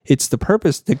it's the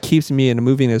purpose that keeps me in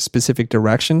moving in a specific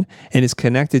direction and is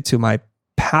connected to my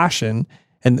passion.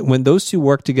 And when those two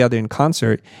work together in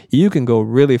concert, you can go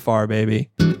really far, baby.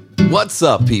 What's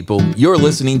up, people? You're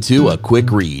listening to A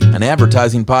Quick Read, an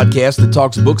advertising podcast that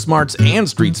talks book smarts and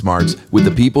street smarts with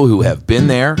the people who have been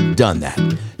there, done that.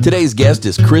 Today's guest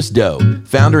is Chris Do,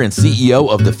 founder and CEO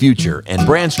of The Futur and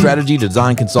brand strategy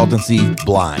design consultancy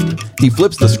Blind. He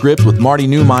flips the script with Marty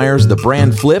Neumeier's The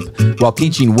Brand Flip while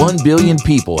teaching 1 billion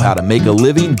people how to make a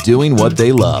living doing what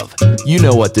they love. You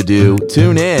know what to do.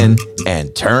 Tune in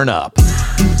and turn up.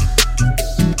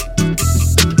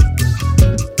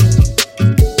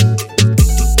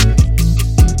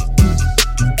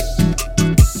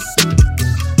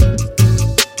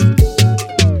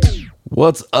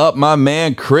 What's up, my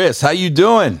man, Chris? How you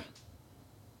doing?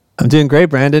 I'm doing great,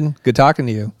 Brandon. Good talking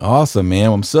to you. Awesome,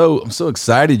 man. I'm so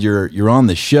excited you're on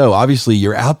the show. Obviously,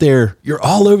 you're out there. You're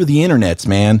all over the internets,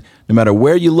 man. No matter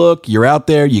where you look, you're out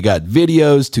there. You got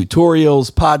videos,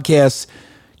 tutorials, podcasts.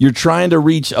 You're trying to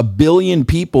reach 1 billion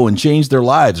people and change their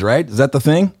lives, right? Is that the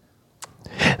thing?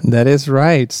 That is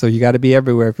right. So you got to be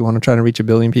everywhere if you want to try to reach 1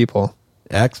 billion people.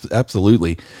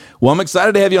 Absolutely. Well, I'm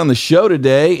excited to have you on the show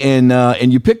today,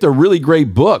 and you picked a really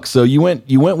great book. So you went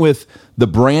with The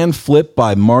Brand Flip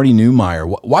by Marty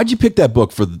Neumeier. Why'd you pick that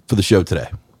book for the show today?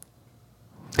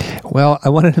 Well, I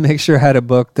wanted to make sure I had a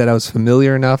book that I was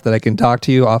familiar enough that I can talk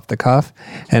to you off the cuff.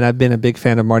 And I've been a big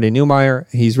fan of Marty Neumeier.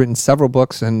 He's written several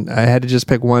books, and I had to just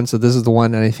pick one. So this is the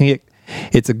one, and I think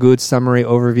it's a good summary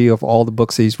overview of all the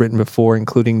books that he's written before,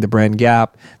 including The Brand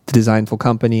Gap, The Designful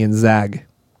Company, and Zag.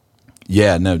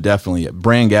 Yeah, no, definitely.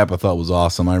 Brand Gap I thought was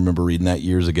awesome. I remember reading that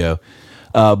years ago.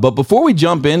 But before we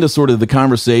jump into sort of the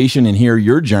conversation and hear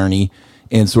your journey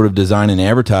in sort of design and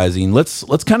advertising, let's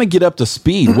kind of get up to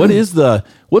speed. What's the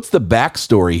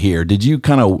backstory here? Did you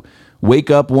kind of wake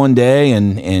up one day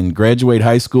and graduate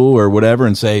high school or whatever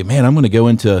and say, man, I'm going to go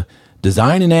into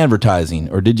design and advertising?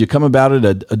 Or did you come about it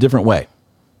a different way?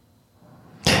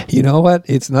 You know what?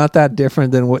 It's not that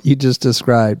different than what you just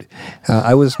described.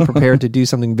 I was prepared to do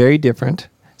something very different,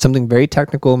 something very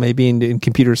technical, maybe in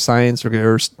computer science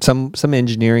or some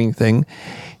engineering thing.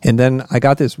 And then I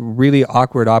got this really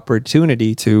awkward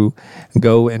opportunity to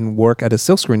go and work at a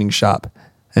silk screening shop.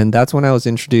 And that's when I was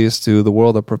introduced to the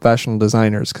world of professional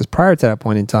designers. Because prior to that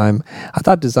point in time, I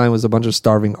thought design was a bunch of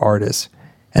starving artists.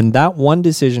 And that one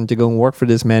decision to go and work for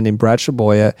this man named Brad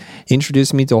Shaboya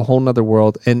introduced me to a whole nother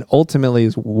world, and ultimately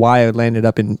is why I landed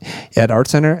up at Art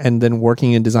Center and then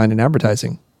working in design and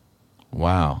advertising.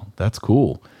 Wow, that's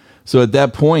cool. So at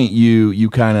that point, you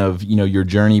kind of, your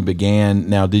journey began.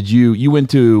 Now, did you went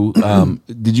to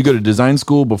did you go to design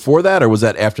school before that, or was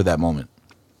that after that moment?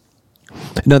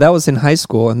 No, that was in high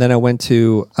school, and then I went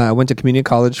to community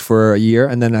college for a year,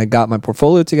 and then I got my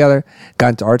portfolio together,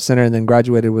 got into Art Center, and then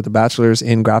graduated with a bachelor's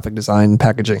in graphic design and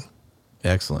packaging.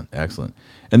 Excellent.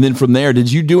 And then from there, did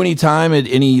you do any time at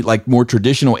any like more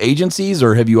traditional agencies,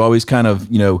 or have you always kind of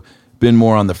been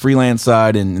more on the freelance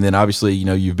side? And then obviously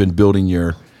you've been building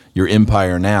your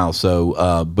empire now.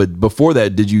 So, but before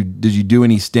that, did you do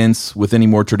any stints with any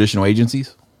more traditional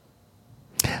agencies?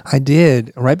 I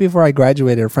did. Right before I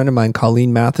graduated, a friend of mine,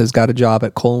 Colleen Mathis, got a job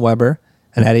at Cole & Weber,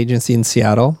 an ad agency in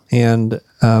Seattle, and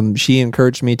she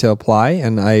encouraged me to apply,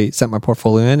 and I sent my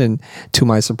portfolio in, and to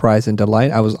my surprise and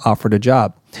delight, I was offered a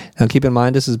job. Now, keep in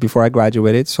mind, this is before I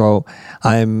graduated, so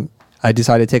I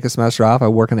decided to take a semester off. I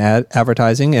work in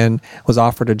advertising and was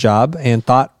offered a job and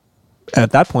thought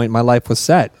at that point my life was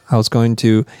set. I was going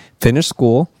to finish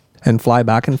school and fly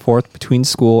back and forth between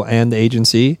school and the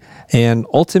agency. And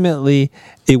ultimately,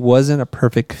 it wasn't a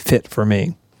perfect fit for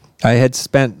me. I had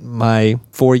spent my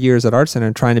 4 years at Art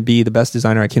Center trying to be the best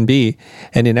designer I can be.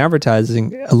 And in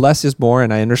advertising, less is more,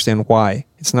 and I understand why.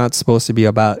 It's not supposed to be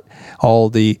about all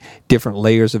the different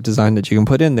layers of design that you can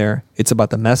put in there. It's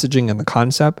about the messaging and the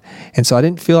concept. And so I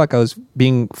didn't feel like I was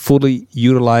being fully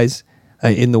utilized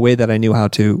in the way that I knew how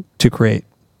to create.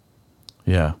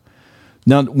 Yeah.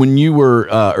 Now, when you were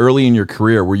early in your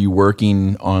career, were you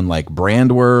working on like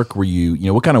brand work? Were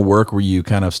you, what kind of work were you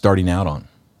kind of starting out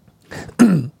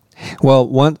on? Well,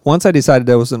 once I decided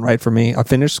that wasn't right for me, I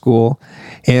finished school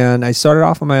and I started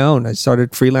off on my own. I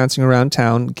started freelancing around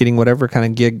town, getting whatever kind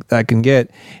of gig that I can get.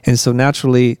 And so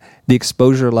naturally, the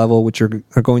exposure level, which you're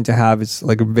going to have, is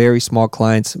like very small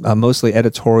clients, mostly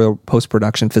editorial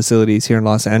post-production facilities here in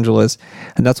Los Angeles.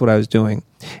 And that's what I was doing.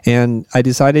 And I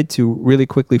decided to really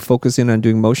quickly focus in on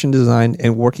doing motion design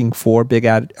and working for big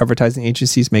advertising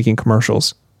agencies making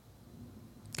commercials.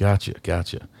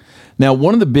 Gotcha. Now,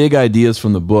 one of the big ideas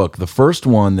from the book, the first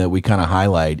one that we kind of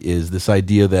highlight, is this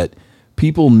idea that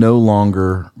people no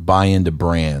longer buy into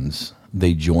brands.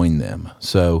 they join them.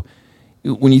 So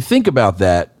when you think about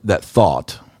that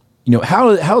thought,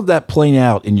 how's that playing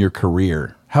out in your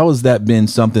career? How has that been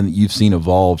something that you've seen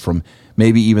evolve from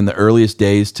maybe even the earliest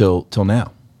days till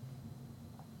now?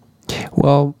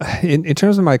 Well, in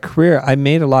terms of my career, I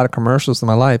made a lot of commercials in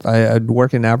my life. I'd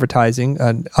worked in advertising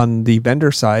on the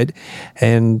vendor side,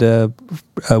 and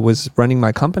I was running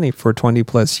my company for 20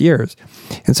 plus years.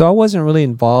 And so I wasn't really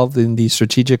involved in the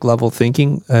strategic level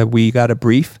thinking. We got a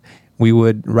brief. We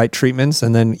would write treatments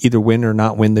and then either win or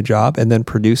not win the job and then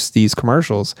produce these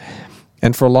commercials.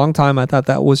 And for a long time, I thought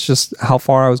that was just how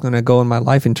far I was going to go in my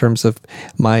life in terms of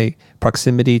my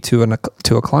proximity to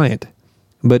a client.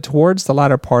 But towards the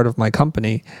latter part of my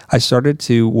company, I started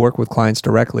to work with clients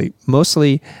directly,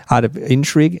 mostly out of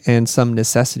intrigue and some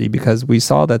necessity, because we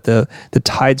saw that the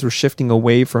tides were shifting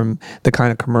away from the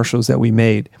kind of commercials that we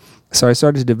made. So I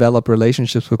started to develop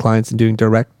relationships with clients and doing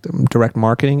direct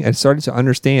marketing, and started to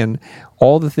understand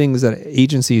all the things that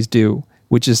agencies do,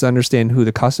 which is to understand who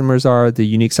the customers are, the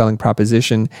unique selling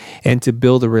proposition, and to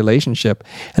build a relationship.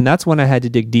 And that's when I had to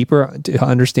dig deeper to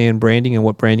understand branding and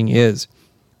what branding is.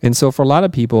 And so for a lot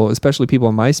of people, especially people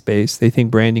in my space, they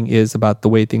think branding is about the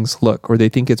way things look, or they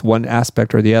think it's one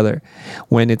aspect or the other,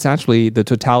 when it's actually the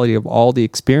totality of all the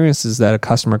experiences that a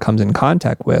customer comes in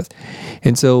contact with.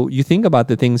 And so you think about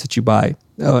the things that you buy,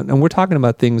 and we're talking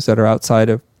about things that are outside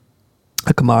of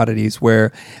commodities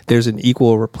where there's an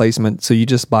equal replacement, so you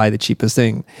just buy the cheapest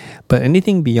thing. But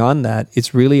anything beyond that,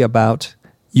 it's really about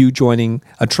you joining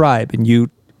a tribe and you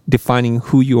defining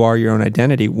who you are, your own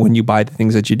identity, when you buy the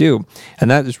things that you do.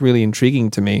 And that is really intriguing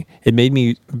to me. It made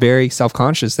me very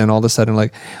self-conscious then all of a sudden,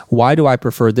 like, why do I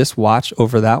prefer this watch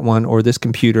over that one, or this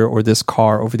computer or this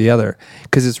car over the other?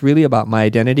 Because it's really about my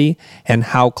identity and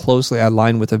how closely I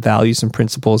align with the values and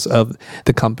principles of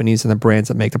the companies and the brands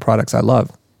that make the products I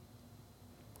love.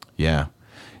 Yeah.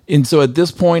 And so at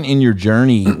this point in your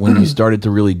journey, when you started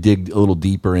to really dig a little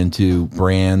deeper into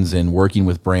brands and working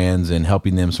with brands and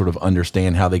helping them sort of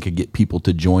understand how they could get people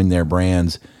to join their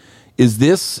brands, is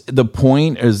this the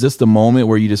point, or is this the moment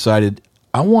where you decided,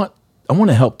 I want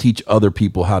to help teach other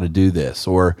people how to do this?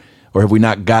 Or have we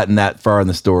not gotten that far in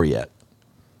the story yet?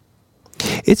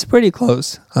 It's pretty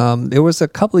close. There was a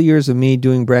couple of years of me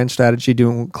doing brand strategy,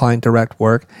 doing client direct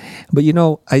work. But,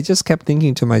 I just kept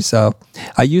thinking to myself,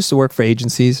 I used to work for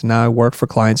agencies. Now I work for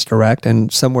clients direct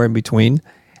and somewhere in between.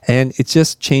 And it's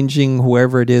just changing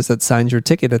whoever it is that signs your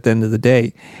ticket at the end of the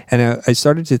day. And I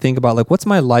started to think about, like, what's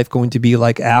my life going to be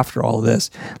like after all this?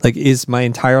 Like, is my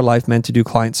entire life meant to do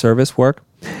client service work?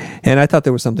 And I thought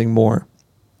there was something more.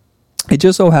 It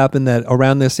just so happened that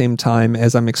around the same time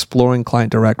as I'm exploring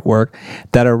client direct work,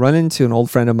 that I run into an old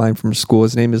friend of mine from school.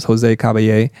 His name is Jose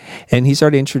Caballé, and he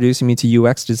started introducing me to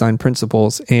UX design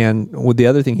principles. And the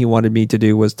other thing he wanted me to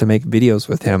do was to make videos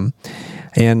with him.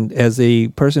 And as a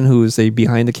person who is a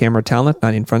behind the camera talent,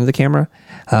 not in front of the camera,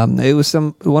 it was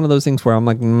one of those things where I'm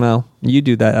like, no, you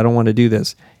do that. I don't want to do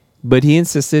this. But he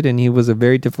insisted, and he was a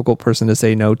very difficult person to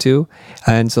say no to.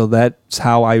 And so that's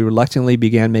how I reluctantly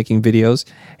began making videos.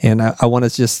 And I want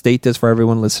to just state this for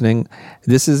everyone listening.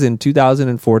 This is in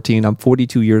 2014. I'm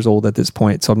 42 years old at this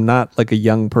point. So I'm not like a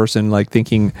young person like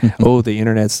thinking, oh, the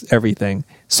internet's everything.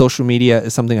 Social media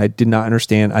is something I did not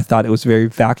understand. I thought it was very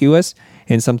vacuous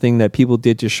and something that people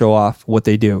did to show off what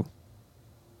they do.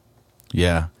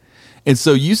 Yeah. And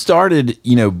so you started,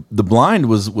 The Blind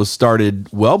was started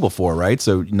well before, right?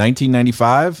 So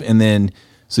 1995. And then,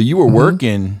 so you were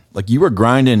working, like you were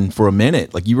grinding for a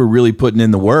minute, like you were really putting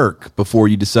in the work before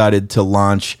you decided to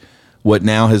launch what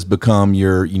now has become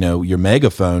your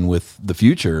megaphone with the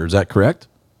Futur. Is that correct?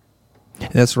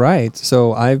 That's right.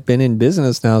 So I've been in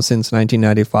business now since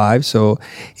 1995. So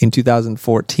in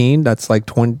 2014, that's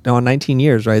like 19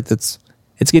 years, right? It's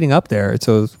getting up there.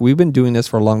 So we've been doing this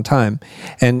for a long time.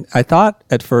 And I thought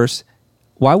at first,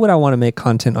 why would I want to make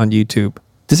content on YouTube?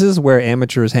 This is where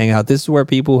amateurs hang out. This is where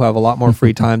people who have a lot more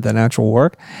free time than actual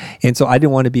work. And so I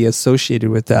didn't want to be associated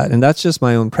with that. And that's just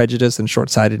my own prejudice and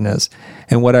short-sightedness.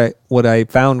 And what I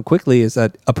found quickly is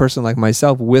that a person like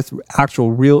myself with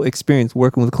actual real experience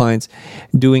working with clients,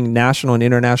 doing national and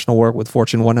international work with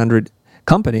Fortune 100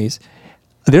 companies,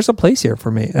 there's a place here for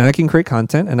me, and I can create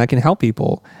content and I can help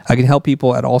people. I can help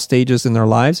people at all stages in their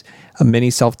lives.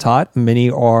 Many self-taught, many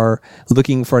are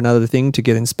looking for another thing to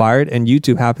get inspired, and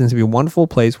YouTube happens to be a wonderful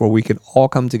place where we can all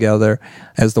come together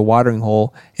as the watering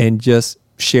hole and just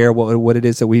share what it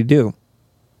is that we do.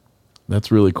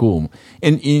 That's really cool.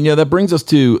 And that brings us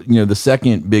to the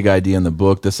second big idea in the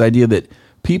book, this idea that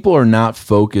people are not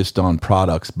focused on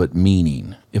products but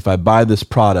meaning. If I buy this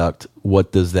product,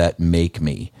 what does that make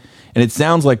me? And it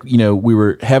sounds like, we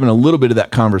were having a little bit of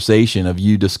that conversation of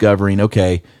you discovering,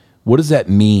 okay, what does that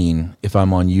mean if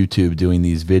I'm on YouTube doing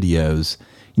these videos?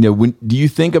 Do you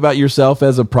think about yourself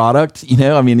as a product?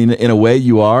 In a way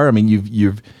you are. I mean,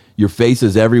 your face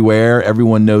is everywhere.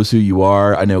 Everyone knows who you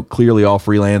are. I know clearly all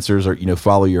freelancers are,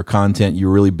 follow your content.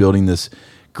 You're really building this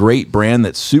great brand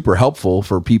that's super helpful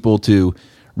for people to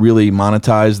really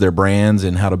monetize their brands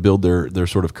and how to build their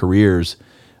sort of careers.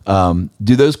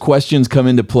 Do those questions come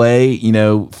into play,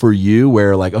 for you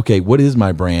where like, okay, what is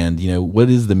my brand? What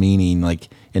is the meaning? Like,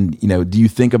 and, do you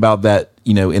think about that,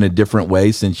 in a different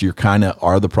way since you kind of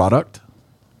are the product?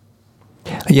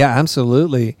 Yeah,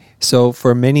 absolutely. So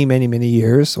for many, many, many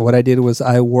years, what I did was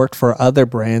I worked for other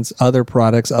brands, other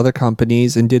products, other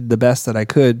companies, and did the best that I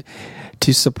could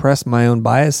to suppress my own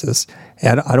biases.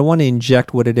 And I don't want to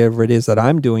inject whatever it is that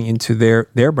I'm doing into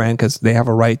their brand because they have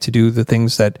a right to do the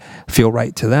things that feel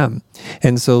right to them.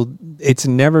 And so it's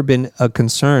never been a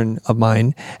concern of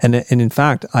mine. And in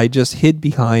fact, I just hid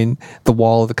behind the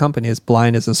wall of the company as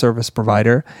blind as a service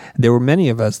provider. There were many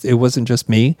of us. It wasn't just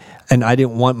me. And I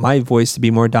didn't want my voice to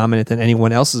be more dominant than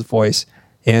anyone else's voice.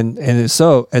 And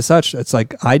so as such, it's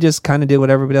like I just kind of did what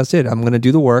everybody else did. I'm going to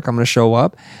do the work. I'm going to show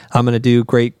up. I'm going to do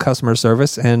great customer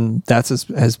service, and that's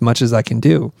as much as I can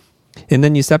do. And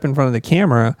then you step in front of the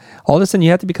camera. All of a sudden,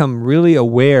 you have to become really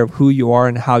aware of who you are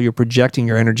and how you're projecting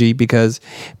your energy because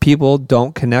people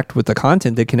don't connect with the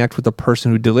content. They connect with the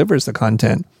person who delivers the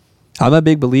content. I'm a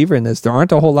big believer in this. There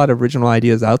aren't a whole lot of original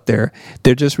ideas out there.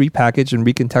 They're just repackaged and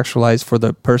recontextualized for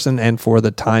the person and for the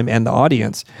time and the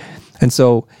audience. And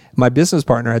so my business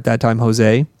partner at that time,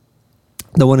 Jose,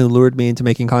 the one who lured me into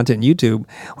making content on YouTube,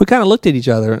 we kind of looked at each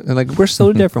other and like, we're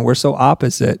so different. We're so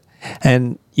opposite.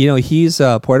 And, he's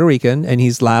Puerto Rican and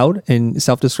he's loud and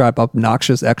self-described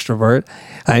obnoxious extrovert.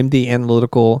 I'm the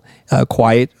analytical,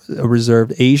 quiet,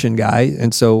 reserved Asian guy.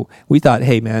 And so we thought,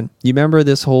 hey, man, you remember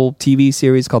this whole TV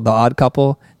series called The Odd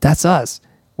Couple? That's us.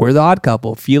 We're the odd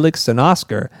couple, Felix and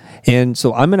Oscar. And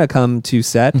so I'm going to come to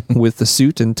set with the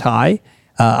suit and tie.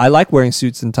 I like wearing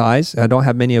suits and ties. I don't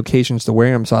have many occasions to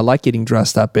wear them, so I like getting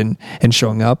dressed up and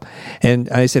showing up. And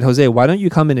I said, Jose, why don't you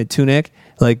come in a tunic,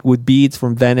 like with beads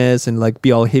from Venice and like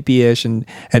be all hippie-ish and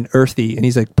earthy? And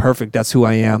he's like, perfect, that's who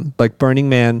I am. Like Burning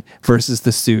Man versus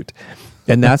the suit.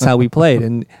 And that's how we played.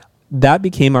 And that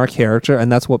became our character, and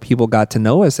that's what people got to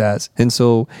know us as. And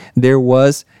so there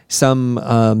was some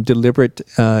deliberate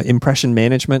impression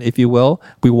management, if you will.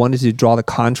 We wanted to draw the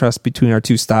contrast between our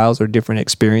two styles or different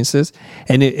experiences,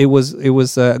 and it was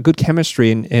good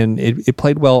chemistry, and it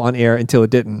played well on air until it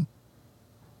didn't.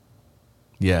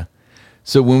 Yeah.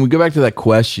 So when we go back to that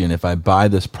question, if I buy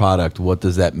this product, what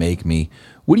does that make me?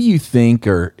 What do you think,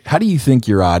 or how do you think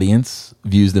your audience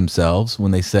views themselves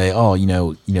when they say, "Oh,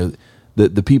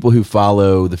 the people who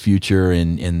follow the Futur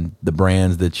and the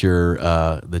brands that you're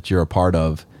a part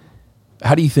of"?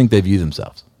 How do you think they view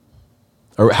themselves?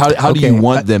 Or how do you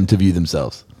want them to view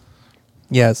themselves?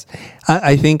 Yes.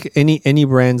 I think any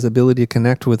brand's ability to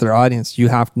connect with their audience, you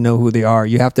have to know who they are.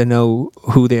 You have to know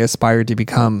who they aspire to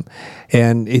become.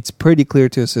 And it's pretty clear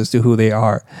to us as to who they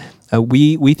are.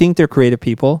 We think they're creative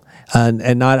people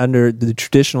and not under the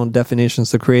traditional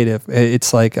definitions of creative.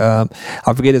 It's like, I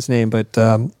forget his name, but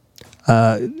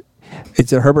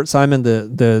it's Herbert Simon,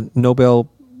 the Nobel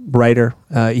writer.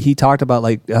 He talked about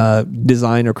like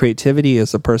design or creativity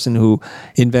as a person who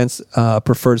invents a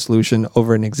preferred solution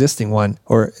over an existing one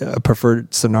or a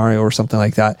preferred scenario or something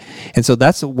like that. And so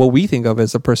that's what we think of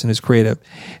as a person who's creative.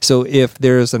 So if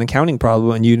there's an accounting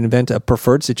problem and you invent a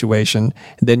preferred situation,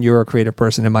 then you're a creative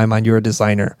person. In my mind, you're a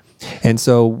designer. And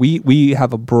so we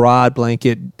have a broad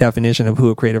blanket definition of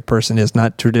who a creative person is,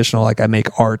 not traditional like I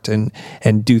make art and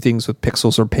do things with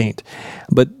pixels or paint.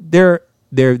 But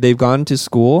they've gone to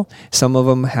school. Some of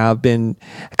them have been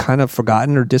kind of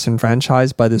forgotten or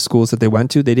disenfranchised by the schools that they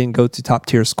went to. They didn't go to top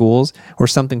tier schools, or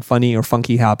something funny or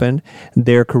funky happened.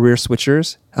 They're career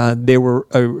switchers. They were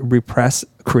a repressed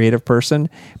creative person,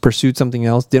 pursued something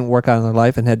else, didn't work out in their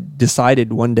life, and had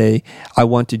decided one day, I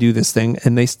want to do this thing.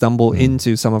 And they stumble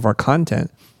into some of our content.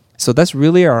 So that's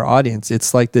really our audience.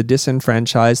 It's like the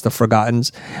disenfranchised, the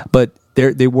forgottens, but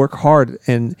they work hard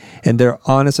and they're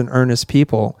honest and earnest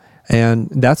people. And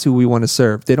that's who we want to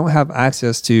serve. They don't have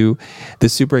access to the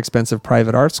super expensive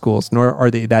private art schools, nor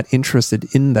are they that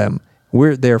interested in them.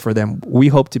 We're there for them. We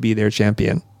hope to be their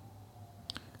champion.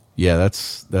 Yeah,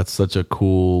 that's such a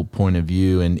cool point of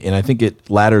view. And I think it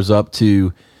ladders up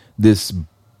to this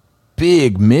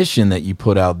big mission that you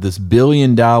put out, this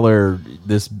billion, well,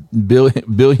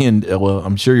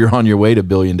 I'm sure you're on your way to $1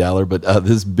 billion, but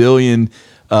this billion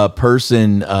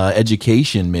person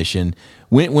education mission.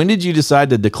 When did you decide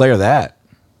to declare that?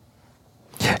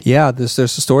 Yeah, there's a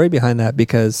story behind that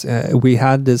because we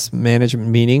had this management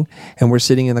meeting and we're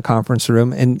sitting in the conference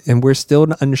room and we're still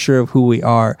unsure of who we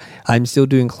are. I'm still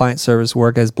doing client service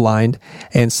work as blind,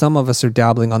 and some of us are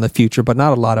dabbling on the future, but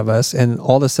not a lot of us. And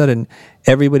all of a sudden,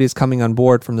 everybody's coming on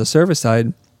board from the service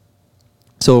side.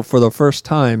 So for the first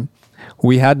time,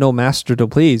 we had no master to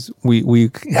please.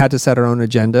 We had to set our own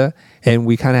agenda, and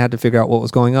we kind of had to figure out what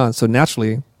was going on. So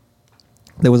naturally,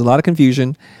 there was a lot of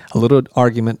confusion, a little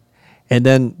argument. And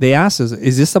then they asked us,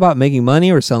 is this about making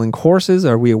money or selling courses?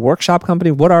 Are we a workshop company?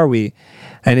 What are we?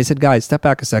 And he said, guys, step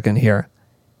back a second here.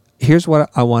 Here's what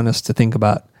I want us to think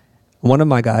about. One of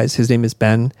my guys, his name is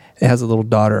Ben, has a little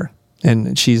daughter,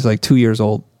 and she's like 2 years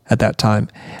old at that time.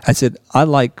 I said, I'd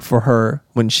like for her,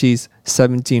 when she's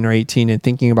 17 or 18 and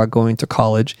thinking about going to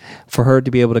college, for her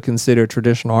to be able to consider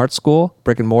traditional art school,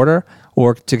 brick and mortar,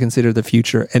 or to consider the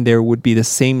future. And there would be the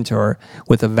same to her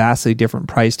with a vastly different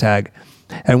price tag.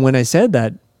 And when I said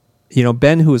that,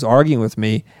 Ben, who was arguing with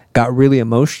me, got really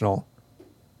emotional.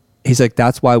 He's like,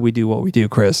 that's why we do what we do,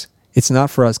 Chris. It's not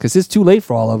for us because it's too late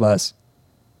for all of us.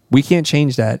 We can't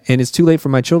change that. And it's too late for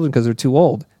my children because they're too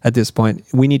old at this point.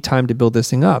 We need time to build this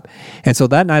thing up. And so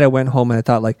that night I went home and I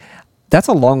thought, that's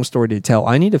a long story to tell.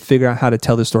 I need to figure out how to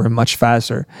tell this story much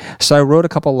faster. So I wrote a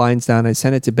couple lines down. I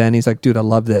sent it to Ben. He's like, dude, I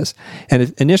love this.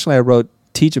 And initially I wrote,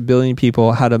 teach 1 billion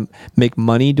people how to make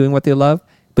money doing what they love.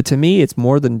 But to me, it's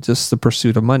more than just the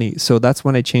pursuit of money. So that's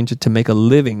when I changed it to make a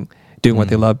living doing what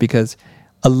they love, because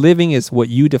a living is what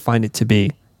you define it to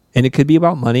be. And it could be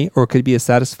about money, or it could be a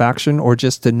satisfaction, or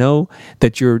just to know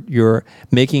that you're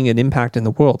making an impact in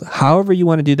the world. However you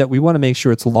want to do that, we want to make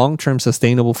sure it's long-term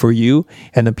sustainable for you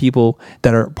and the people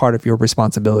that are part of your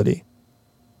responsibility.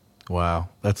 Wow.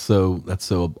 That's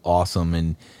so awesome.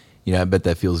 And, I bet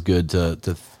that feels good to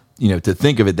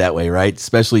think of it that way, right?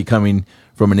 Especially coming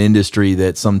from an industry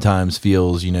that sometimes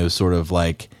feels, sort of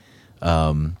like,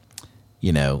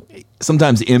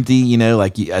 sometimes empty,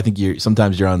 I think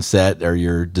sometimes you're on set or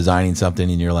you're designing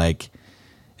something and you're like,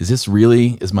 is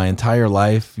my entire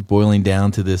life boiling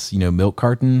down to this, milk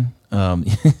carton?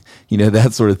 That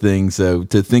sort of thing. So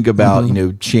to think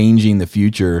about, changing the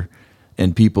future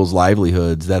and people's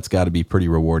livelihoods, that's got to be pretty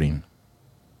rewarding.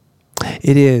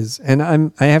 It is. And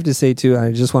I have to say too,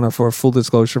 I just want to, for full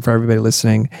disclosure for everybody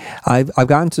listening, I've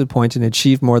gotten to the point and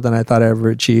achieved more than I thought I ever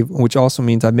achieved, which also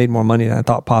means I've made more money than I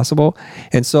thought possible.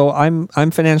 And so I'm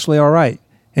financially all right.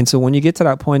 And so when you get to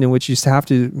that point in which you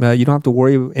don't have to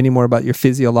worry anymore about your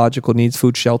physiological needs,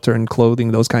 food, shelter, and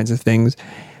clothing, those kinds of things,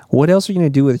 what else are you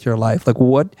going to do with your life? Like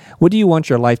what do you want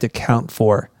your life to count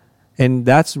for? And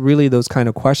that's really those kind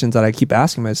of questions that I keep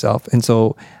asking myself. And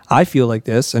so I feel like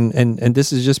this, and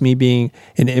this is just me being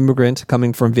an immigrant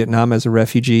coming from Vietnam as a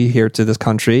refugee here to this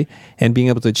country and being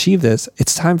able to achieve this.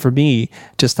 It's time for me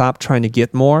to stop trying to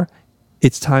get more.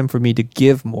 It's time for me to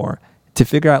give more, to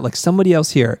figure out, like, somebody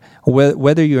else here,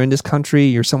 whether you're in this country,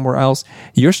 you're somewhere else,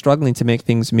 you're struggling to make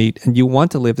things meet and you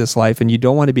want to live this life and you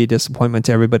don't want to be a disappointment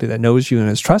to everybody that knows you and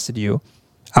has trusted you.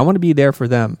 I want to be there for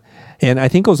them. And I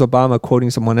think it was Obama quoting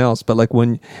someone else, but like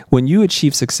when you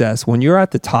achieve success, when you're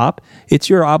at the top, it's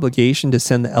your obligation to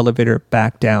send the elevator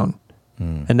back down.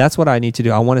 And that's what I need to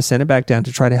do. I want to send it back down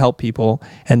to try to help people.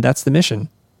 And that's the mission.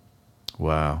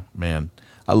 Wow, man.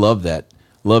 I love that.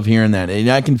 Love hearing that. And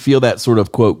I can feel that sort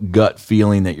of, quote, gut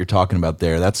feeling that you're talking about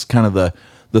there. That's kind of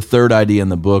the third idea in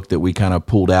the book that we kind of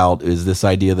pulled out, is this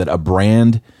idea that a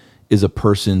brand is a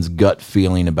person's gut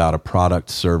feeling about a product,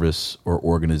 service, or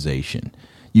organization.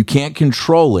 You can't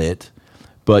control it,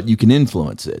 but you can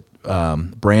influence it.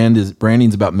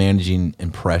 Branding's about managing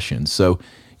impressions. So,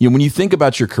 when you think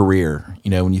about your career,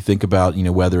 when you think about,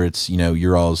 whether it's,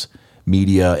 your all's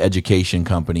media education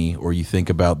company, or you think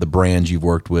about the brands you've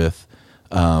worked with,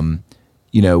 talk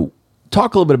a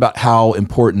little bit about how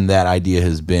important that idea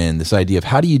has been. This idea of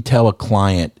how do you tell a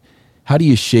client, how do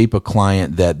you shape a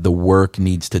client that the work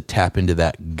needs to tap into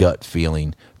that gut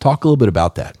feeling? Talk a little bit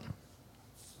about that.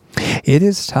 It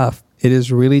is tough. It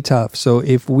is really tough. So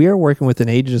if we're working with an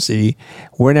agency,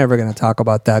 we're never going to talk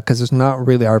about that because it's not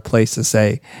really our place to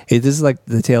say. This is like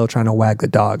the tail trying to wag the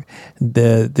dog.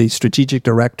 The strategic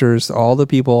directors, all the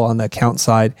people on the account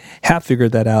side have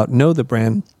figured that out, know the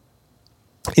brand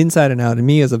inside and out. And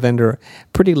me as a vendor,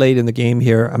 pretty late in the game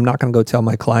here, I'm not going to go tell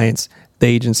my clients, the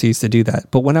agencies, to do that.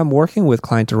 But when I'm working with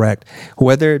client direct,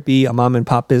 whether it be a mom and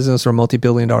pop business or a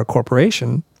multi-billion-dollar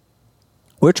corporation,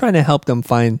 we're trying to help them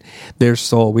find their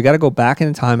soul. We got to go back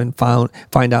in time and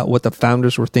find out what the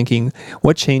founders were thinking,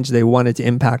 what change they wanted to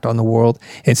impact on the world,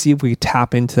 and see if we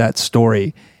tap into that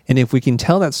story. And if we can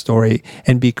tell that story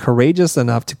and be courageous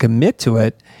enough to commit to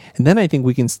it, and then I think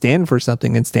we can stand for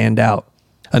something and stand out.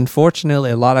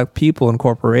 Unfortunately, a lot of people in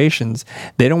corporations,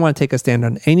 they don't want to take a stand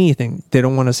on anything. They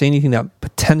don't want to say anything that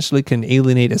potentially can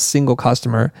alienate a single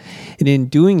customer. And in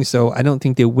doing so, I don't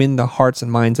think they win the hearts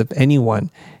and minds of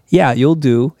anyone. Yeah, you'll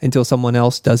do until someone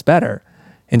else does better.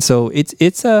 And so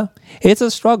it's a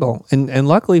struggle. And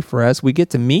luckily for us, we get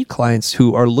to meet clients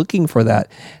who are looking for that.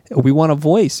 We want a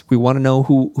voice. We want to know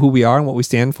who we are and what we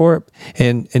stand for.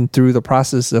 And through the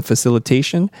process of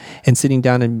facilitation and sitting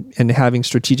down and having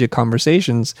strategic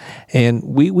conversations, and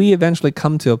we eventually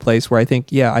come to a place where I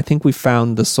think we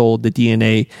found the soul, the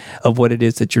DNA of what it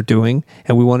is that you're doing.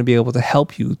 And we want to be able to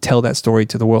help you tell that story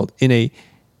to the world in a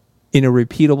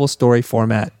repeatable story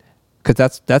format.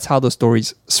 Because that's how the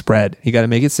stories spread. You got to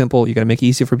make it simple. You got to make it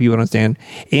easy for people to understand,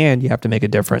 and you have to make a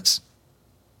difference.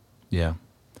 Yeah.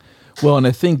 Well, and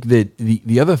I think that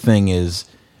the other thing is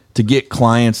to get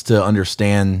clients to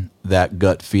understand that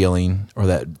gut feeling or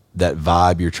that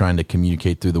vibe you're trying to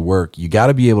communicate through the work. You got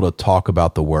to be able to talk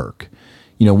about the work.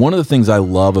 You know, one of the things I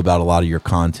love about a lot of your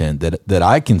content that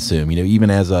I consume, you know, even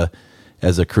as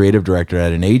a creative director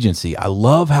at an agency, I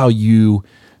love how you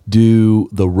do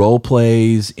the role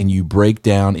plays and you break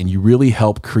down and you really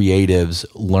help creatives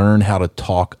learn how to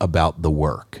talk about the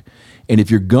work. And if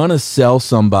you're going to sell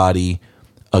somebody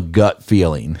a gut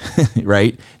feeling,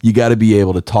 right, you got to be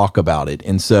able to talk about it.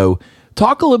 And so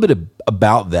talk a little bit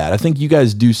about that. I think you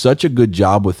guys do such a good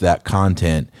job with that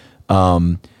content.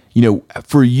 You know,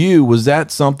 for you, was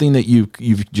that something that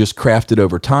you've just crafted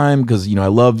over time? Because, you know, I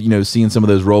love, you know, seeing some of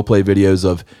those role play videos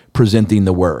of presenting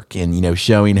the work and, you know,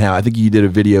 showing how, I think you did a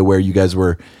video where you guys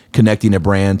were connecting a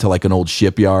brand to like an old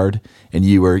shipyard and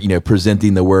you were, you know,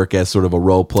 presenting the work as sort of a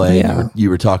role play. Yeah. You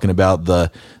were talking about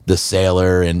the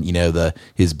sailor and, you know,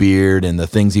 his beard and the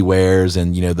things he wears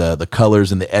and, you know, the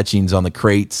colors and the etchings on the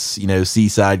crates, you know,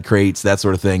 seaside crates, that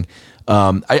sort of thing.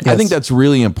 I think that's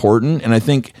really important. And I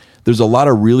think there's a lot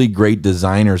of really great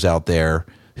designers out there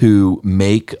who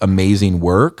make amazing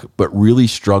work, but really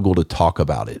struggle to talk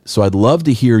about it. So I'd love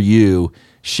to hear you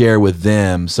share with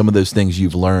them some of those things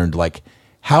you've learned. Like,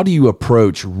 how do you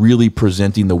approach really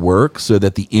presenting the work so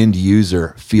that the end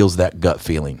user feels that gut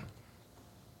feeling?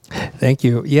 Thank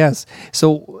you. Yes.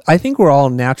 So I think we're all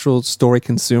natural story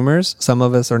consumers. Some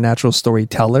of us are natural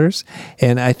storytellers.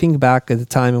 And I think back at the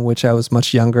time in which I was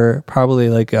much younger, probably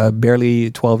like barely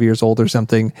 12 years old or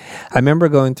something. I remember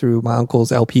going through my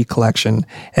uncle's LP collection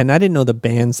and I didn't know the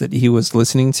bands that he was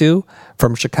listening to,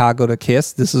 from Chicago to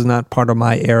Kiss. This is not part of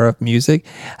my era of music.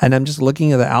 And I'm just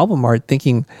looking at the album art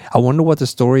thinking, I wonder what the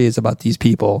story is about these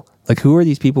people. Like, who are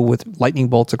these people with lightning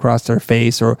bolts across their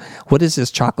face? Or what does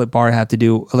this chocolate bar have to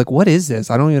do? Like, what is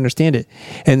this? I don't even understand it.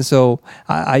 And so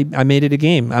I made it a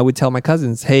game. I would tell my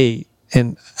cousins, hey,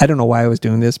 and I don't know why I was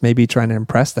doing this, maybe trying to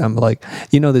impress them. Like,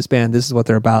 you know, this band, this is what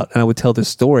they're about. And I would tell this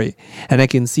story. And I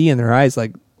can see in their eyes,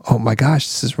 like, oh my gosh,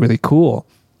 this is really cool.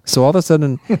 So all of a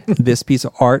sudden, this piece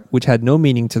of art, which had no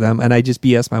meaning to them, and I just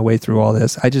BS my way through all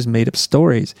this, I just made up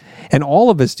stories. And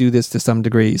all of us do this to some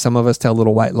degree. Some of us tell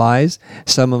little white lies.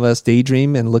 Some of us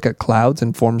daydream and look at clouds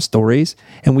and form stories.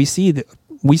 And we see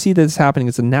this happening.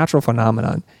 It's a natural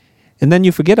phenomenon. And then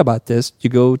you forget about this. You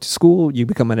go to school, you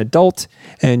become an adult,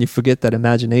 and you forget that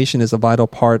imagination is a vital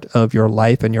part of your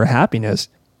life and your happiness.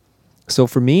 So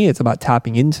for me, it's about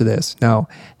tapping into this. Now,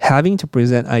 having to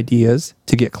present ideas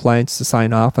to get clients to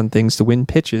sign off on things to win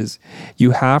pitches,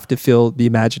 you have to fill the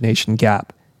imagination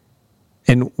gap.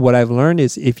 And what I've learned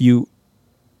is if you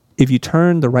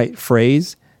turn the right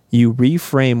phrase, you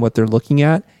reframe what they're looking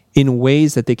at in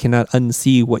ways that they cannot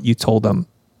unsee what you told them.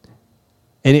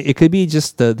 And it could be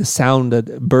just the sound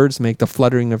that birds make, the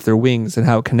fluttering of their wings and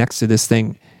how it connects to this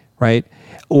thing, right?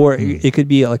 Or it could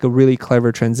be like a really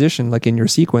clever transition, like in your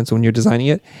sequence when you're designing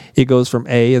it. It goes from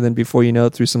A, and then before you know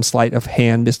it, through some sleight of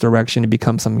hand misdirection, it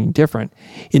becomes something different.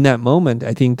 In that moment,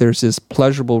 I think there's this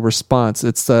pleasurable response.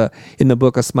 It's in the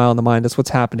book, A Smile in the Mind. That's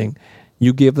what's happening.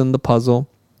 You give them the puzzle,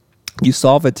 you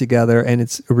solve it together, and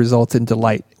it results in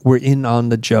delight. We're in on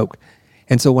the joke.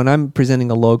 And so when I'm presenting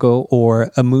a logo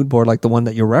or a mood board like the one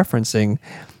that you're referencing,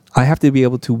 I have to be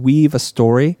able to weave a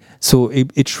story so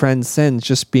it transcends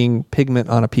just being pigment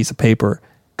on a piece of paper,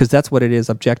 because that's what it is,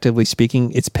 objectively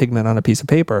speaking. It's pigment on a piece of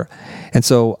paper. And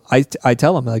so I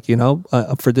tell them, like, you know,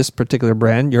 for this particular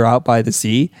brand, you're out by the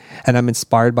sea, and I'm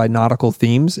inspired by nautical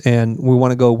themes, and we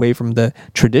want to go away from the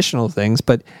traditional things.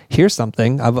 But here's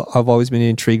something. I've always been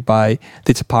intrigued by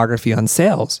the topography on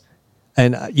sails.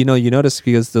 And, you know, you notice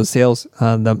because those sails,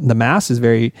 the mast is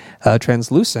very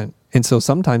translucent. And so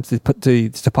sometimes the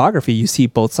topography, you see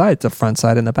both sides, the front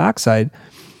side and the back side.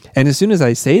 And as soon as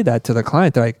I say that to the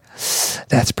client, they're like,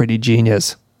 that's pretty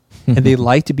genius. And they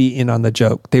like to be in on the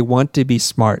joke. They want to be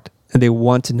smart. and they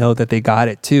want to know that they got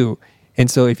it too. And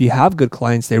so if you have good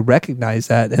clients, they recognize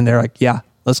that and they're like, yeah,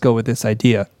 let's go with this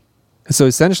idea. So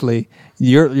essentially,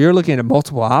 you're looking at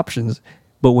multiple options,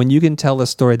 but when you can tell a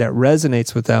story that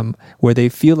resonates with them, where they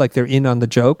feel like they're in on the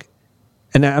joke,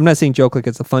 and I'm not saying joke like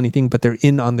it's a funny thing, but they're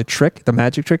in on the trick, the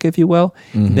magic trick, if you will,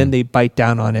 then they bite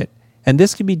down on it. And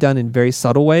this can be done in very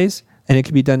subtle ways, and it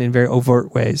can be done in very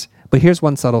overt ways. But here's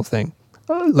one subtle thing.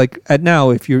 Like at now,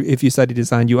 if you study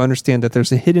design, you understand that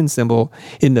there's a hidden symbol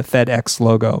in the FedEx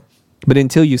logo. But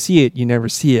until you see it, you never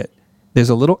see it. There's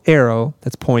a little arrow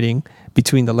that's pointing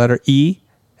between the letter E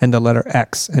and the letter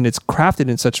X. And it's crafted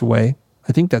in such a way,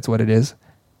 I think that's what it is.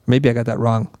 Maybe I got that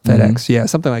wrong. FedEx. Yeah,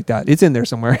 something like that. It's in there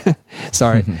somewhere.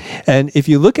 Sorry. And if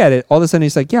you look at it, all of a sudden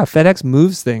it's like, yeah, FedEx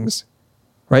moves things,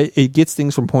 right? It gets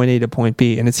things from point A to point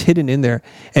B, and it's hidden in there.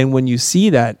 And when you see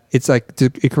that, it's like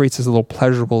it creates this little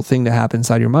pleasurable thing to happen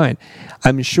inside your mind.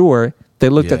 I'm sure they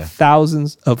looked at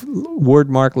thousands of word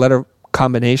mark letter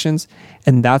combinations,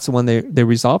 and that's the one they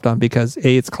resolved on because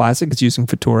A, it's classic, it's using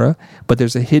Futura, but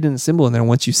there's a hidden symbol in there.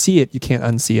 Once you see it, you can't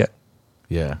unsee it.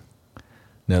 Yeah.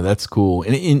 No, that's cool.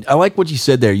 And I like what you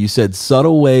said there. You said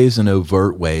subtle ways and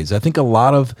overt ways. I think a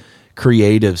lot of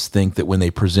creatives think that when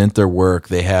they present their work,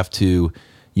 they have to,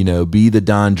 be the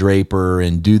Don Draper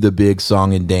and do the big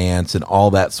song and dance and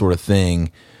all that sort of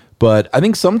thing. But I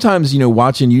think sometimes,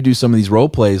 watching you do some of these role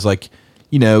plays, like,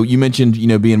 you mentioned,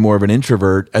 being more of an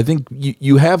introvert. I think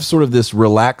you have sort of this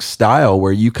relaxed style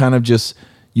where you kind of just,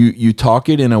 you talk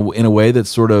it in a way that's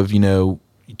sort of,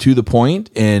 to the point,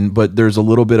 but there's a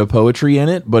little bit of poetry in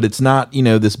it, but it's not,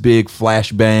 this big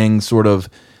flashbang sort of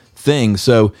thing.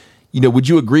 So, would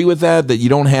you agree with that you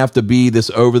don't have to be this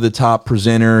over the top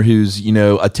presenter who's,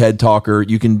 a TED talker?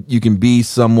 You can be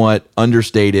somewhat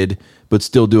understated, but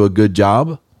still do a good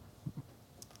job?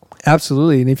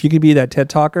 Absolutely. And if you could be that TED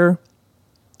talker,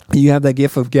 you have that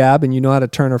gift of gab and you know how to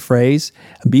turn a phrase,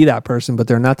 be that person, but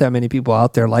there are not that many people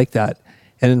out there like that.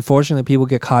 And unfortunately, people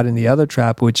get caught in the other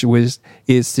trap, which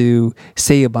is to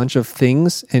say a bunch of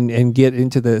things and get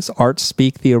into this art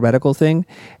speak theoretical thing.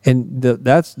 And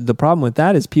that's the problem with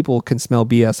that is people can smell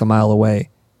BS a mile away.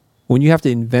 When you have to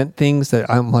invent things that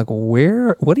I'm like,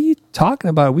 what are you talking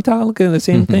about? Are we looking at the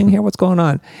same thing here? What's going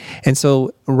on? And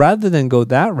so rather than go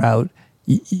that route,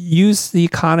 use the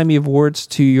economy of words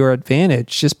to your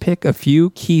advantage. Just pick a few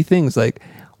key things like,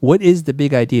 what is the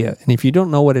big idea? And if you don't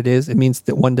know what it is, it means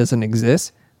that one doesn't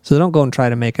exist. So don't go and try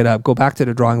to make it up. Go back to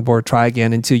the drawing board, try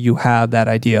again until you have that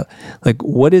idea. Like,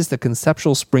 what is the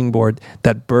conceptual springboard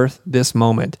that birthed this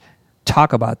moment?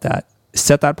 Talk about that.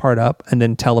 Set that part up and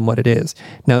then tell them what it is.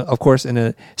 Now, of course, in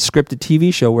a scripted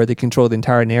TV show where they control the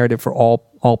entire narrative for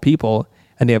all people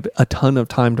and they have a ton of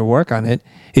time to work on it,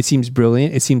 it seems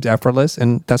brilliant. It seems effortless,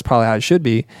 and that's probably how it should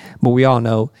be. But we all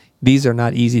know these are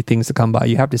not easy things to come by.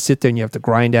 You have to sit there and you have to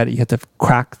grind at it. You have to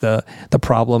crack the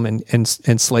problem and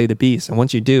slay the beast. And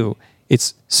once you do,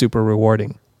 it's super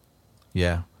rewarding.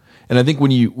 Yeah. And I think when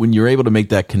you're able to make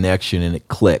that connection and it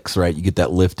clicks, right? You get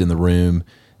that lift in the room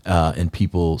and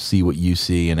people see what you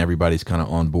see and everybody's kind of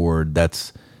on board.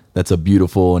 That's a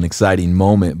beautiful and exciting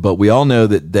moment. But we all know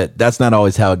that's not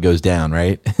always how it goes down,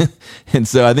 right? And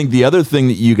so I think the other thing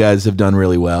that you guys have done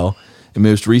really well, and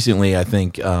most recently, I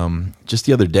think just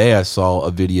the other day, I saw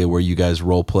a video where you guys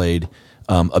role played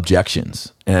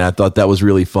objections, and I thought that was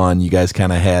really fun. You guys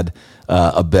kind of had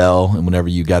a bell, and whenever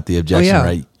you got the objection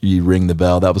right, you ring the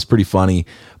bell. That was pretty funny.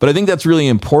 But I think that's really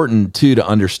important too to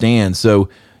understand. So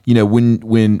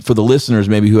when for the listeners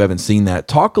maybe who haven't seen that,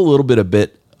 talk a little bit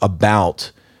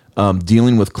about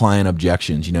dealing with client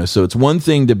objections. So it's one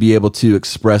thing to be able to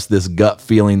express this gut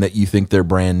feeling that you think their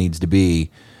brand needs to be.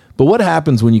 But what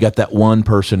happens when you got that one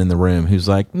person in the room who's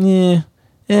like, I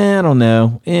don't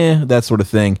know, that sort of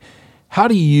thing? How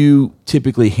do you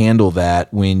typically handle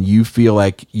that when you feel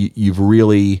like you've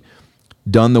really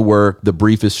done the work, the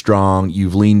brief is strong,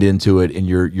 you've leaned into it, and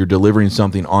you're delivering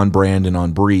something on brand and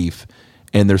on brief,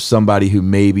 and there's somebody who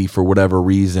maybe for whatever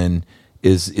reason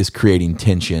is creating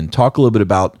tension? Talk a little bit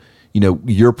about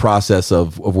your process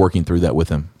of working through that with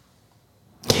them.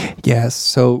 Yes.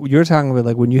 So you're talking about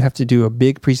like when you have to do a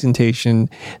big presentation,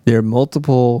 there are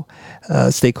multiple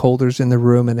stakeholders in the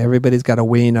room and everybody's got to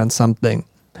weigh in on something.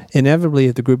 Inevitably,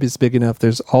 if the group is big enough,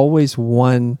 there's always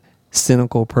one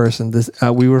cynical person.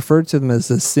 We refer to them as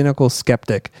the cynical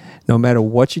skeptic. No matter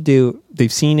what you do,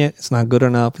 they've seen it. It's not good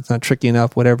enough. It's not tricky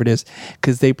enough, whatever it is,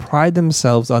 because they pride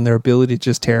themselves on their ability to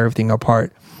just tear everything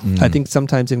apart. I think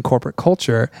sometimes in corporate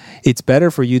culture, it's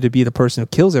better for you to be the person who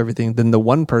kills everything than the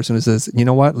one person who says, you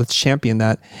know what, let's champion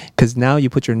that, because now you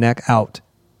put your neck out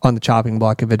on the chopping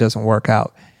block if it doesn't work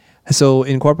out. So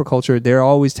in corporate culture, there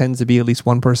always tends to be at least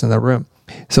one person in the room.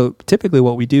 So typically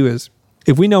what we do is,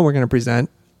 if we know we're going to present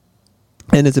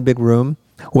and it's a big room,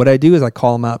 what I do is I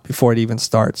call them out before it even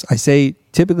starts. I say,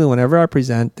 typically whenever I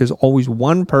present, there's always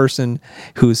one person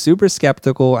who's super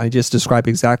skeptical. I just describe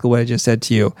exactly what I just said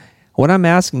to you. What I'm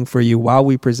asking for you while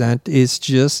we present is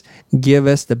just give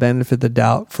us the benefit of the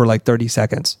doubt for like 30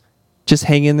 seconds. Just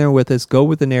hang in there with us, go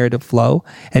with the narrative flow.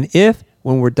 And if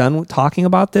when we're done talking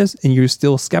about this and you're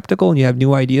still skeptical and you have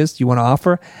new ideas you want to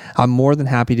offer, I'm more than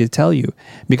happy to tell you.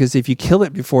 Because if you kill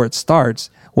it before it starts,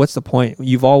 what's the point?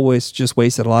 You've always just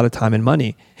wasted a lot of time and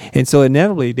money. And so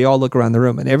inevitably, they all look around the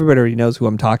room and everybody already knows who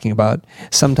I'm talking about.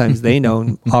 Sometimes they know,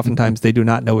 and oftentimes they do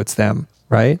not know it's them,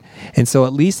 right? And so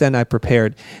at least then I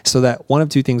prepared so that one of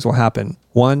two things will happen.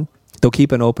 One, they'll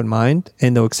keep an open mind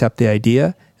and they'll accept the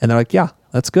idea. And they're like, yeah,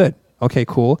 that's good. Okay,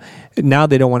 cool. Now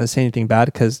they don't want to say anything bad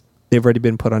because they've already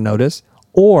been put on notice.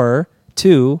 Or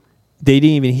two, they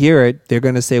didn't even hear it. They're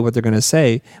going to say what they're going to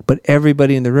say, but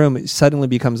everybody in the room suddenly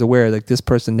becomes aware like this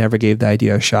person never gave the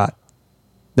idea a shot.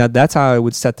 Now that's how I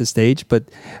would set the stage, but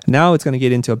now it's going to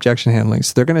get into objection handling.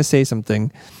 So they're going to say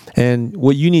something, and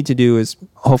what you need to do is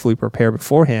hopefully prepare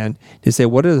beforehand to say,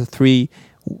 what are the three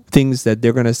things that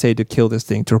they're going to say to kill this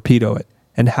thing, torpedo it,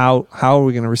 and how are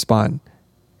we going to respond?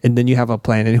 And then you have a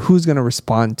plan, and who's going to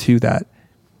respond to that?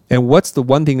 And what's the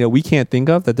one thing that we can't think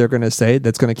of that they're going to say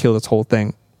that's going to kill this whole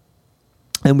thing?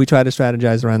 And we try to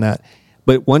strategize around that.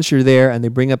 But once you're there and they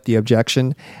bring up the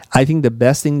objection, I think the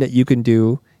best thing that you can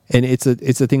do, and it's a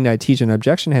thing that I teach in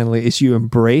objection handling, is you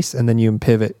embrace and then you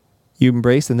pivot. You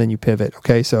embrace and then you pivot.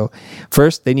 Okay, so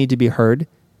first they need to be heard.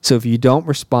 So if you don't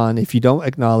respond, if you don't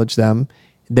acknowledge them,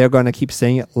 they're going to keep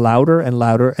saying it louder and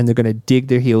louder, and they're going to dig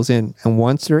their heels in. And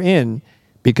once they're in,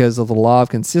 because of the law of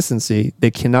consistency,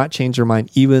 they cannot change their mind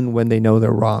even when they know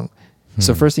they're wrong.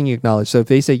 So first thing you acknowledge. So if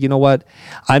they say, you know what,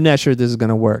 I'm not sure this is going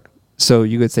to work. So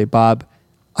you could say, Bob,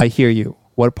 I hear you.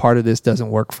 What part of this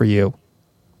doesn't work for you?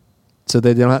 So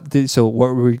they don't have to, so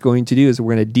what we're going to do is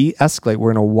we're going to de-escalate.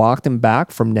 We're going to walk them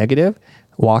back from negative,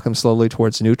 walk them slowly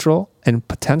towards neutral, and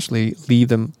potentially leave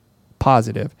them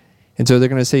positive. And so they're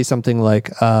going to say something like,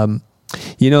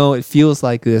 it feels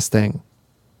like this thing.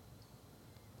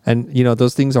 And,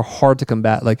 those things are hard to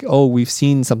combat. Like, oh, we've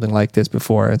seen something like this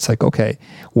before. It's like, okay,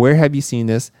 where have you seen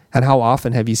this? And how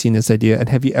often have you seen this idea? And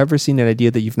have you ever seen an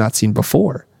idea that you've not seen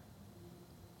before?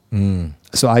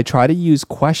 So I try to use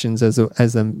questions as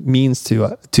a means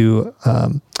to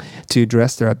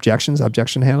address their objections,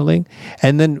 objection handling.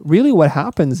 And then really what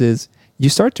happens is you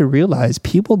start to realize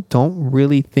people don't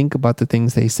really think about the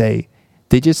things they say.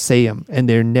 They just say them, and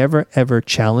they're never, ever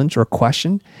challenged or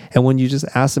questioned. And when you just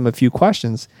ask them a few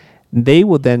questions, they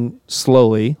will then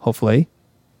slowly, hopefully,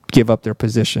 give up their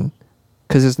position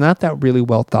because it's not that really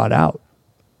well thought out.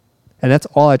 And that's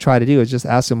all I try to do is just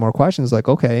ask them more questions like,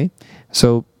 okay,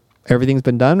 so everything's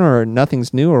been done or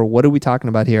nothing's new, or what are we talking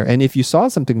about here? And if you saw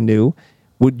something new,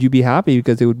 would you be happy?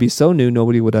 Because it would be so new,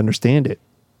 nobody would understand it.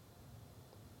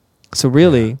 So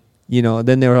really,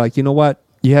 then they were like, you know what?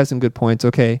 You have some good points.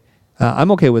 Okay.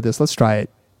 I'm okay with this. Let's try it.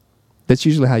 That's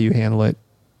usually how you handle it.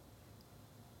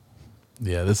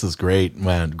 Yeah, this is great,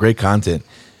 man. Great content.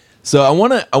 So I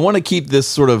want to keep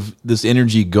this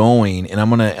energy going, and I'm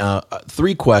gonna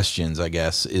 3 questions. I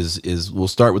guess is we'll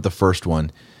start with the first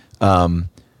one.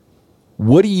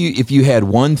 What do you, if you had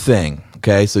one thing?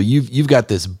 Okay, so you've got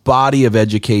this body of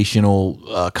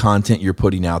educational content you're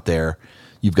putting out there.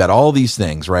 You've got all these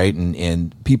things, right?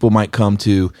 And people might come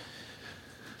to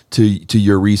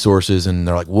your resources and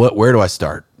they're like, where do I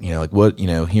start?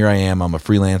 Here I am, I'm a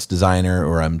freelance designer,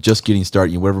 or I'm just getting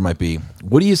started, whatever it might be.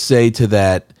 What do you say to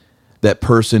that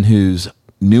person who's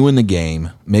new in the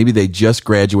game? Maybe they just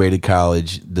graduated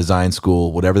college, design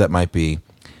school, whatever that might be.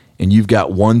 And you've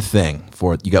got one thing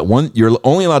for it. You're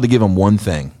only allowed to give them one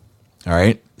thing. All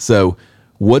right. So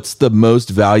what's the most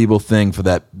valuable thing for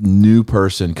that new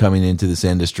person coming into this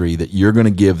industry that you're going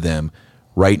to give them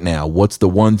right now? What's the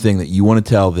one thing that you want to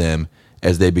tell them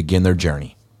as they begin their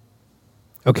journey?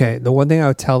 Okay. The one thing I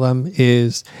would tell them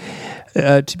is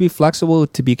to be flexible,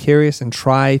 to be curious, and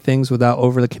try things without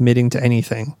overly committing to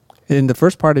anything. In the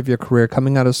first part of your career,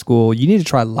 coming out of school, you need to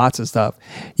try lots of stuff.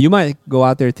 You might go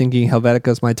out there thinking Helvetica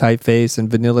is my typeface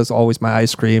and vanilla is always my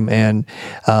ice cream, and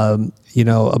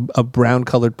a brown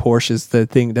colored Porsche is the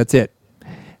thing. That's it.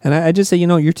 And I just say,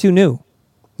 you're too new.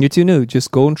 You're too new.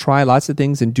 Just go and try lots of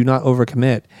things and do not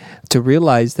overcommit. To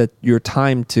realize that your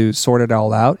time to sort it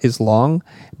all out is long,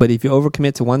 but if you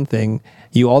overcommit to one thing,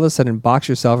 you all of a sudden box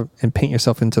yourself and paint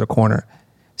yourself into the corner.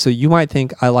 So you might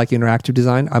think, I like interactive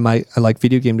design, I like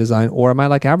video game design, or I might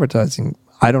like advertising.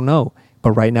 I don't know.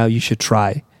 But right now you should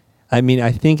try. I mean,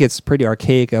 I think it's pretty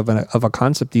archaic of a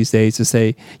concept these days to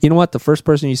say, you know what, the first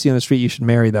person you see on the street, you should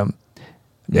marry them.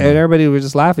 And everybody would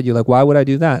just laugh at you like, why would I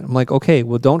do that? I'm like, okay,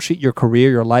 well, don't treat your career,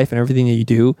 your life, and everything that you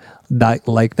do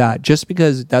like that. Just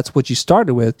because that's what you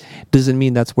started with doesn't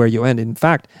mean that's where you end. In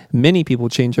fact, many people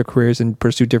change their careers and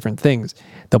pursue different things.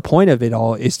 The point of it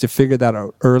all is to figure that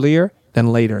out earlier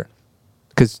than later,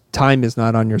 because time is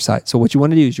not on your side. So what you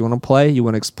want to do is you want to play, you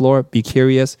want to explore, be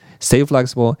curious, stay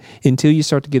flexible until you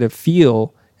start to get a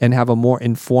feel and have a more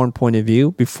informed point of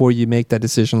view before you make that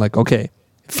decision like, okay,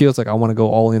 it feels like I want to go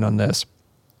all in on this.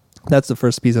 That's the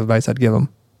first piece of advice I'd give them.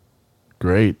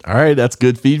 Great. All right, that's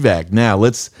good feedback. Now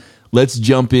let's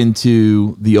jump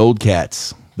into the old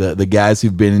cats, the guys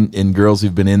who've been and girls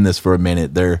who've been in this for a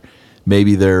minute.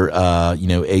 Maybe they're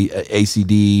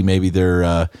ACD, maybe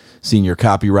they're senior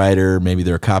copywriter, maybe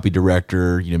they're a copy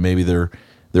director. Maybe they're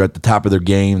at the top of their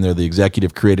game. They're the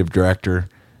executive creative director.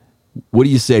 What do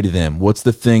you say to them? What's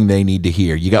the thing they need to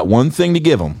hear? You got one thing to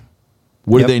give them.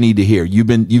 What do they need to hear? You've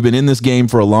been in this game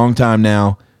for a long time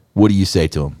now. What do you say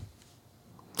to them?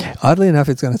 Oddly enough,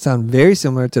 it's going to sound very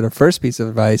similar to the first piece of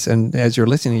advice. And as you're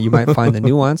listening, you might find the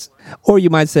nuance, or you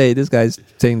might say, this guy's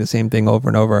saying the same thing over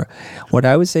and over. What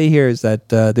I would say here is that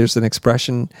there's an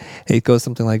expression. It goes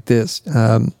something like this.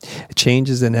 Change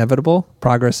is inevitable.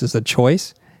 Progress is a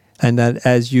choice. And that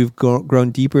as you've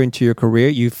grown deeper into your career,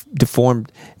 you've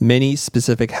deformed many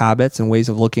specific habits and ways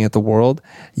of looking at the world.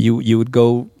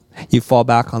 You fall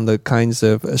back on the kinds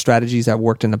of strategies that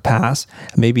worked in the past,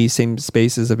 maybe same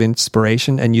spaces of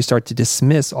inspiration, and you start to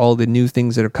dismiss all the new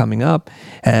things that are coming up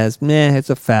as, it's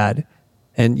a fad.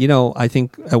 And, I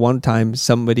think at one time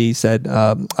somebody said,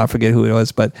 I forget who it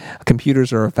was, but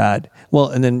computers are a fad. Well,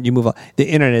 and then you move on. The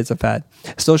internet is a fad.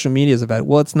 Social media is a fad.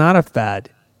 Well, it's not a fad.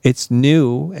 It's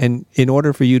new. And in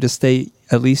order for you to stay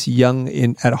at least young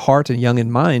at heart and young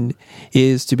in mind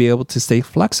is to be able to stay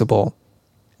flexible.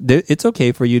 It's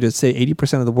okay for you to say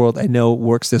 80% of the world I know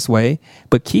works this way,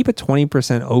 but keep it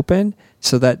 20% open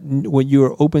so that when you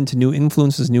are open to new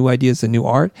influences, new ideas, and new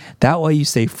art, that way you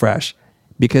stay fresh.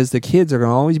 Because the kids are going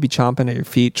to always be chomping at your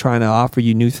feet trying to offer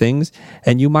you new things,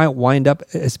 and you might wind up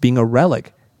as being a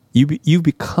relic. You've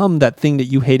become that thing that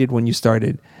you hated when you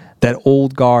started, that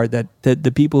old guard, that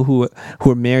the people who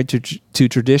are married to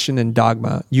tradition and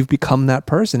dogma. You've become that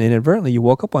person. Inadvertently, you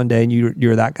woke up one day and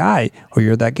you're that guy or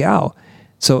you're that gal.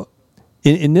 So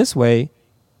in this way,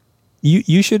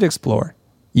 you should explore.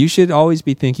 You should always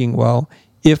be thinking, well,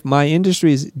 if my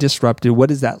industry is disrupted, what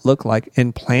does that look like?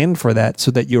 And plan for that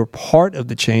so that you're part of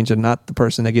the change and not the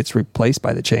person that gets replaced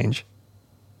by the change.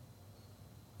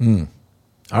 All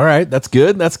right, that's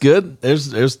good. That's good.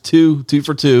 There's two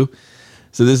for two.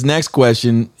 So this next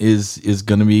question is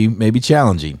going to be maybe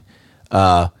challenging.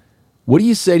 What do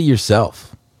you say to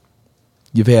yourself?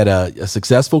 You've had a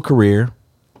successful career.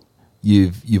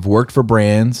 You've worked for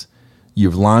brands.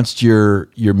 You've launched your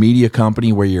media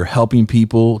company where you're helping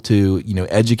people to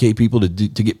educate people to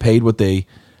get paid what they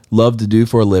love to do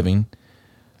for a living.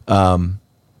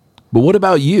 But what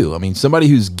about you? I mean, somebody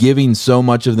who's giving so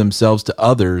much of themselves to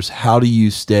others, how do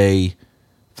you stay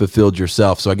fulfilled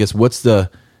yourself? So I guess what's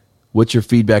your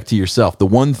feedback to yourself? The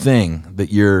one thing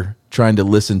that you're trying to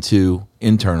listen to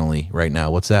internally right now,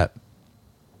 what's that?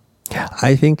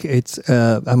 I think it's,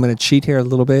 I'm going to cheat here a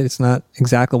little bit. It's not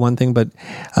exactly one thing, but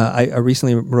I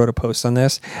recently wrote a post on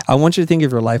this. I want you to think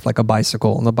of your life like a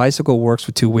bicycle, and the bicycle works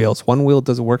with two wheels. One wheel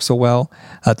doesn't work so well.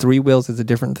 3 wheels is a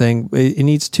different thing. It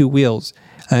needs 2 wheels,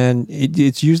 and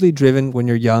it's usually driven when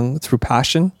you're young through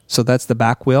passion. So that's the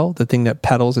back wheel, the thing that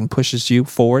pedals and pushes you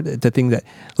forward, the thing that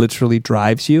literally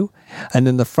drives you. And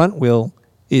then the front wheel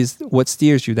is what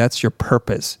steers you. That's your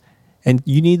purpose. And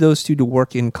you need those two to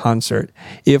work in concert.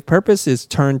 If purpose is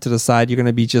turned to the side, you're going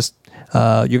to be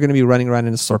you're going to be running around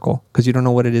in a circle because you don't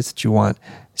know what it is that you want.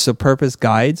 So purpose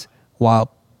guides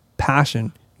while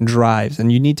passion drives.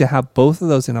 And you need to have both of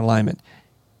those in alignment.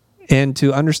 And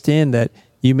to understand that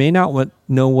you may not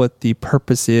know what the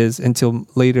purpose is until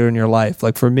later in your life.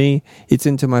 Like for me, it's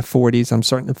into my 40s. I'm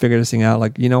starting to figure this thing out.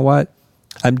 Like, you know what?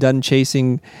 I'm done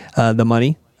chasing the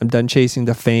money. I'm done chasing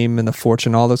the fame and the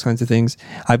fortune, all those kinds of things.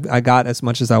 I got as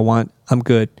much as I want. I'm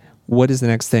good. What is the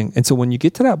next thing? And so when you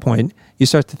get to that point, you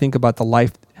start to think about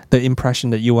the impression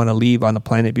that you want to leave on the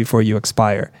planet before you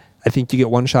expire. I think you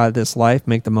get one shot at this life,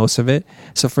 make the most of it.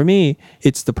 So for me,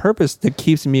 it's the purpose that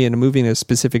keeps me moving in a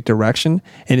specific direction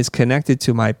and is connected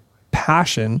to my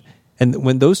passion. And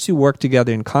when those two work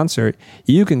together in concert,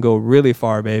 you can go really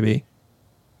far, baby.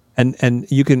 And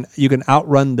you can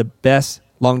outrun the best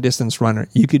long distance runner.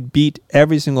 You could beat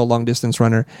every single long distance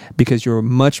runner because you're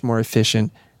much more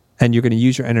efficient and you're going to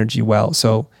use your energy well.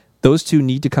 So Those two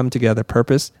need to come together,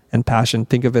 purpose and passion.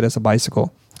 Think of it as a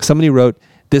bicycle. Somebody wrote,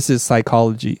 this is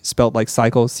psychology, spelled like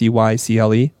cycle,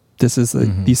 C-Y-C-L-E. This is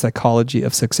the psychology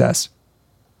of success.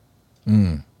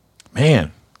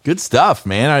 Man, good stuff,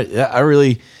 man. I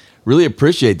really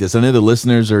appreciate this. I know the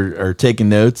listeners are taking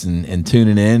notes and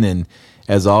tuning in. And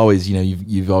as always,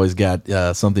 you've always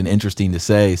got something interesting to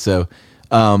say. So,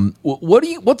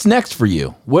 what's next for you?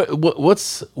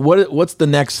 What's the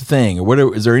next thing?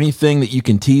 Or is there anything that you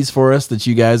can tease for us that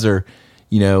you guys are,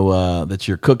 that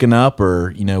you're cooking up,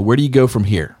 or where do you go from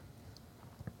here?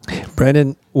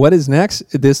 Brandon, what is next?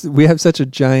 We have such a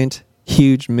giant,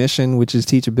 huge mission, which is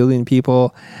teach 1 billion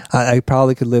people. I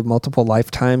probably could live multiple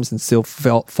lifetimes and still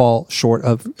fall short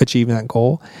of achieving that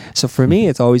goal. So for me,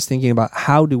 it's always thinking about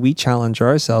how do we challenge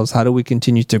ourselves? How do we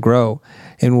continue to grow?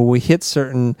 And when we hit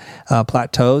certain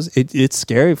plateaus, it's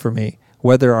scary for me.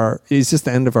 Whether is this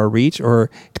the end of our reach, or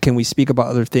can we speak about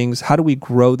other things? How do we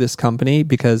grow this company?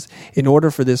 Because in order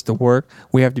for this to work,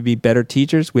 we have to be better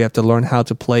teachers. We have to learn how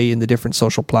to play in the different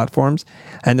social platforms.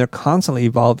 And they're constantly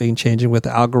evolving, changing with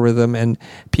the algorithm and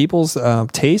people's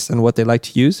taste and what they like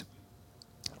to use.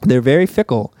 They're very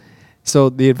fickle. So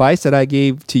the advice that I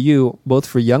gave to you, both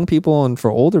for young people and for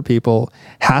older people,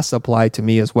 has to apply to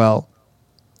me as well.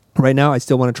 Right now, I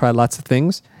still want to try lots of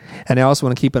things. And I also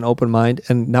want to keep an open mind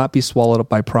and not be swallowed up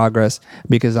by progress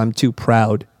because I'm too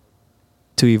proud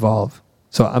to evolve.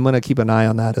 So I'm going to keep an eye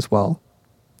on that as well.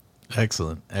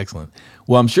 Excellent.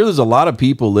 Well, I'm sure there's a lot of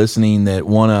people listening that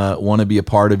want to be a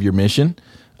part of your mission.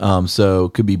 So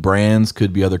it could be brands,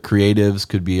 could be other creatives,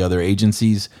 could be other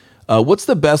agencies. What's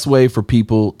the best way for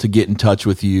people to get in touch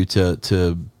with you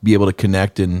to be able to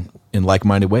connect in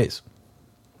like-minded ways?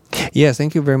 Yes,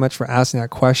 thank you very much for asking that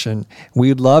question.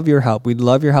 We'd love your help. We'd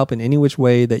love your help in any which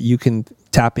way that you can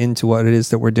tap into what it is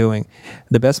that we're doing.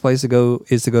 The best place to go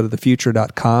is to go to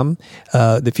thefutur.com.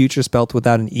 The future spelled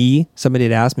without an E. Somebody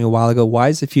had asked me a while ago, why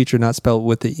is the future not spelled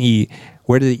with the E?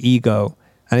 Where did the E go?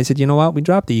 And I said, you know what? We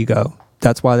dropped the ego.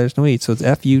 That's why there's no E. So it's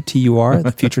Futur,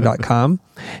 thefutur.com.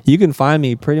 You can find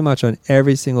me pretty much on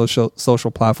every single social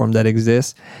platform that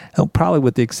exists, probably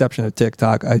with the exception of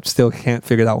TikTok. I still can't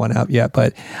figure that one out yet,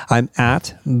 but I'm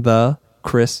at the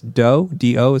Chris Do.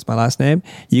 D-O is my last name.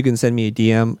 You can send me a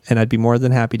DM, and I'd be more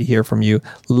than happy to hear from you.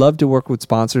 Love to work with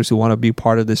sponsors who want to be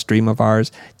part of this dream of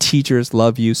ours. Teachers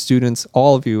love you. Students,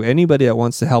 all of you. Anybody that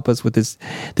wants to help us with this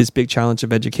big challenge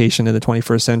of education in the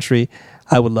 21st century,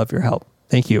 I would love your help.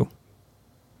 Thank you.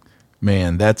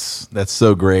 Man, that's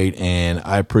so great, and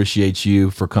I appreciate you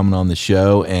for coming on the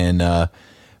show. And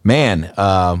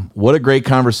what a great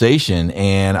conversation!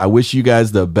 And I wish you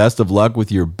guys the best of luck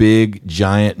with your big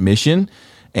giant mission.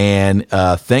 And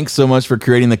thanks so much for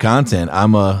creating the content.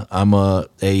 I'm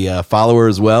a follower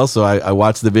as well, so I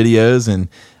watch the videos and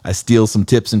I steal some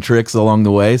tips and tricks along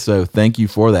the way. So thank you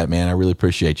for that, man. I really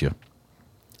appreciate you.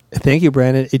 Thank you,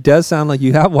 Brandon. It does sound like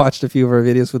you have watched a few of our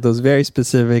videos with those very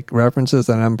specific references,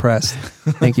 and I'm impressed.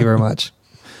 Thank you very much.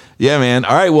 Yeah, man.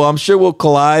 All right. Well, I'm sure we'll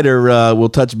collide or we'll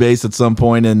touch base at some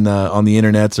point on the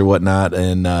internets or whatnot,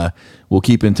 and we'll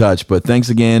keep in touch. But thanks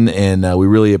again, and we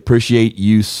really appreciate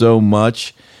you so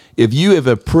much. If you have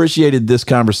appreciated this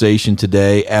conversation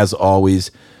today, as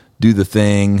always, do the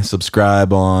thing.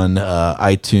 Subscribe on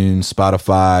iTunes,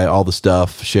 Spotify, all the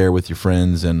stuff. Share with your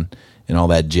friends and all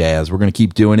that jazz. We're going to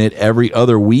keep doing it every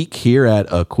other week here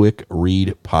at A Quick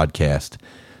Read Podcast.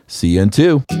 See you in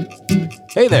 2.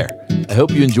 Hey there. I hope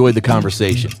you enjoyed the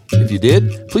conversation. If you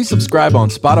did, please subscribe on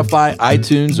Spotify,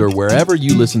 iTunes, or wherever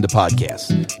you listen to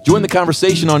podcasts. Join the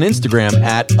conversation on Instagram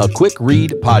at A Quick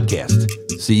Read Podcast.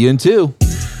 See you in 2.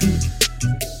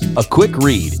 A Quick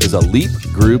Read is a Leap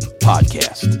Group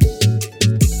podcast.